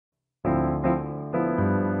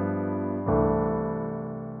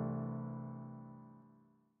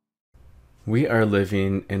We are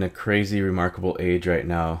living in a crazy, remarkable age right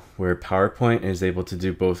now where PowerPoint is able to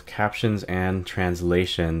do both captions and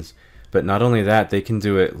translations. But not only that, they can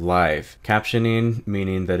do it live. Captioning,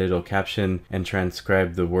 meaning that it'll caption and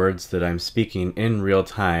transcribe the words that I'm speaking in real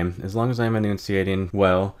time, as long as I'm enunciating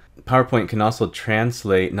well. PowerPoint can also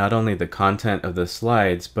translate not only the content of the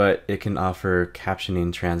slides, but it can offer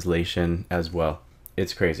captioning translation as well.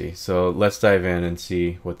 It's crazy. So let's dive in and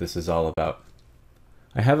see what this is all about.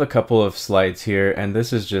 I have a couple of slides here, and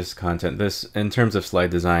this is just content. This, in terms of slide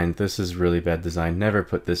design, this is really bad design. Never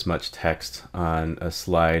put this much text on a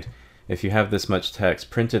slide. If you have this much text,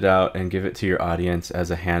 print it out and give it to your audience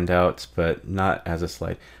as a handout, but not as a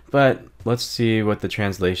slide. But let's see what the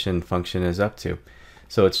translation function is up to.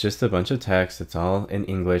 So it's just a bunch of text. It's all in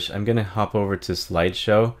English. I'm going to hop over to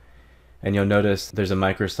Slideshow, and you'll notice there's a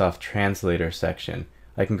Microsoft Translator section.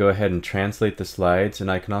 I can go ahead and translate the slides,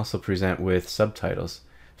 and I can also present with subtitles.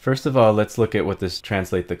 First of all, let's look at what this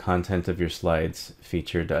translate the content of your slides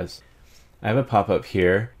feature does. I have a pop-up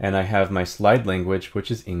here, and I have my slide language,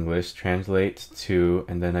 which is English, translate to,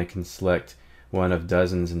 and then I can select one of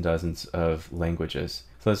dozens and dozens of languages.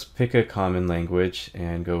 So let's pick a common language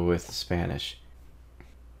and go with Spanish.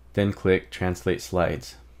 Then click Translate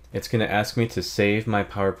Slides. It's going to ask me to save my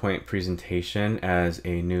PowerPoint presentation as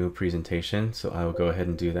a new presentation, so I will go ahead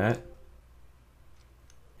and do that.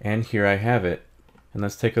 And here I have it. And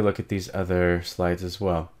let's take a look at these other slides as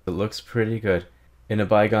well. It looks pretty good. In a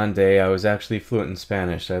bygone day, I was actually fluent in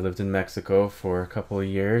Spanish. I lived in Mexico for a couple of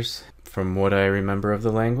years. From what I remember of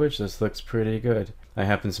the language, this looks pretty good. I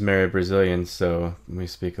happen to marry a Brazilian, so we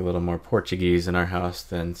speak a little more Portuguese in our house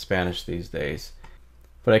than Spanish these days.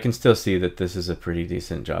 But I can still see that this is a pretty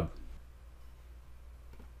decent job.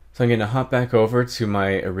 So I'm going to hop back over to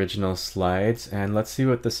my original slides, and let's see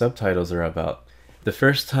what the subtitles are about. The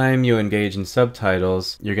first time you engage in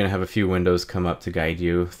subtitles, you're going to have a few windows come up to guide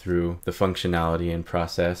you through the functionality and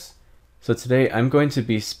process. So today I'm going to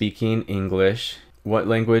be speaking English. What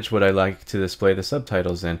language would I like to display the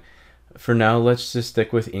subtitles in? For now, let's just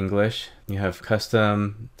stick with English. You have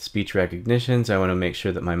custom speech recognitions. I want to make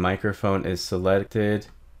sure that my microphone is selected.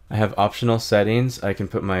 I have optional settings. I can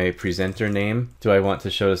put my presenter name. Do I want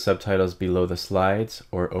to show the subtitles below the slides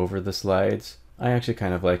or over the slides? I actually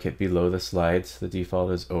kind of like it below the slides. The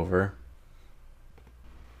default is over.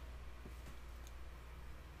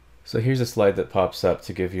 So here's a slide that pops up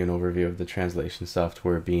to give you an overview of the translation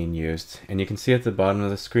software being used. And you can see at the bottom of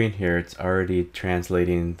the screen here, it's already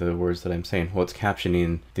translating the words that I'm saying. Well, it's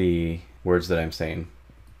captioning the words that I'm saying.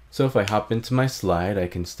 So if I hop into my slide, I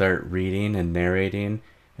can start reading and narrating.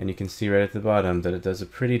 And you can see right at the bottom that it does a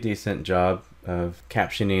pretty decent job of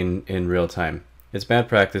captioning in real time. It's bad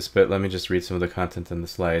practice, but let me just read some of the content in the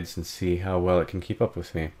slides and see how well it can keep up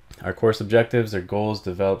with me. Our course objectives are goals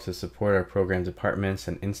developed to support our program departments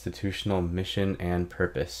and institutional mission and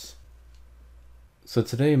purpose. So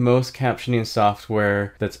today, most captioning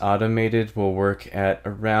software that's automated will work at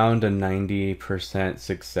around a 90%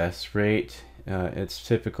 success rate. It's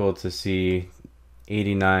typical to see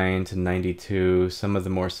 89 to 92. Some of the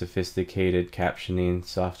more sophisticated captioning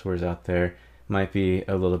softwares out there might be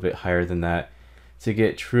a little bit higher than that. To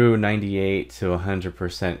get true 98 to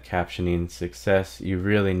 100% captioning success, you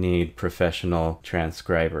really need professional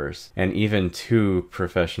transcribers, and even 2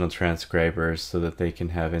 professional transcribers so that they can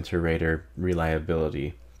have inter-rater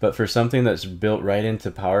reliability. But for something that's built right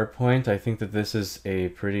into PowerPoint, I think that this is a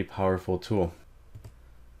pretty powerful tool.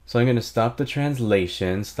 So I'm going to stop the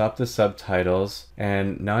translation, stop the subtitles,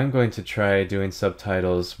 and now I'm going to try doing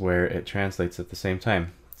subtitles where it translates at the same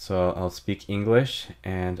time. So I'll speak English,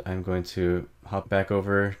 and I'm going to hop back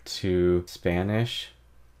over to Spanish,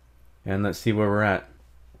 and let's see where we're at.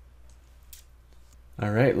 All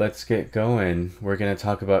right, let's get going. We're going to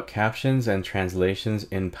talk about captions and translations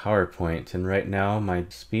in PowerPoint. And right now my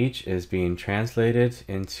speech is being translated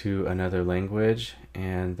into another language,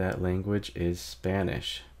 and that language is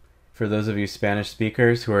Spanish. For those of you Spanish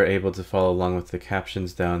speakers who are able to follow along with the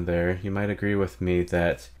captions down there, you might agree with me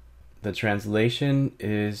that the translation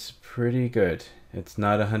is pretty good. It's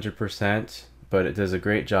not 100%, but it does a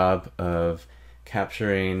great job of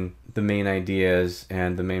capturing the main ideas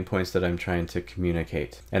and the main points that I'm trying to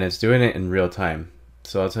communicate. And it's doing it in real time.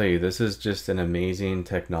 So I'll tell you, this is just an amazing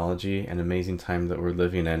technology, an amazing time that we're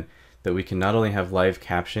living in, that we can not only have live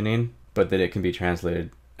captioning, but that it can be translated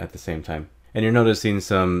at the same time. And you're noticing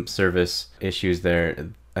some service issues there.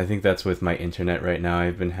 I think that's with my internet right now.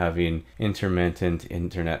 I've been having intermittent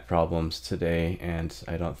internet problems today, and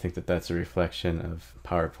I don't think that that's a reflection of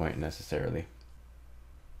PowerPoint necessarily.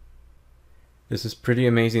 This is pretty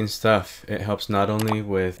amazing stuff. It helps not only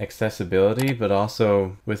with accessibility, but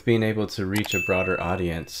also with being able to reach a broader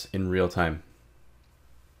audience in real time.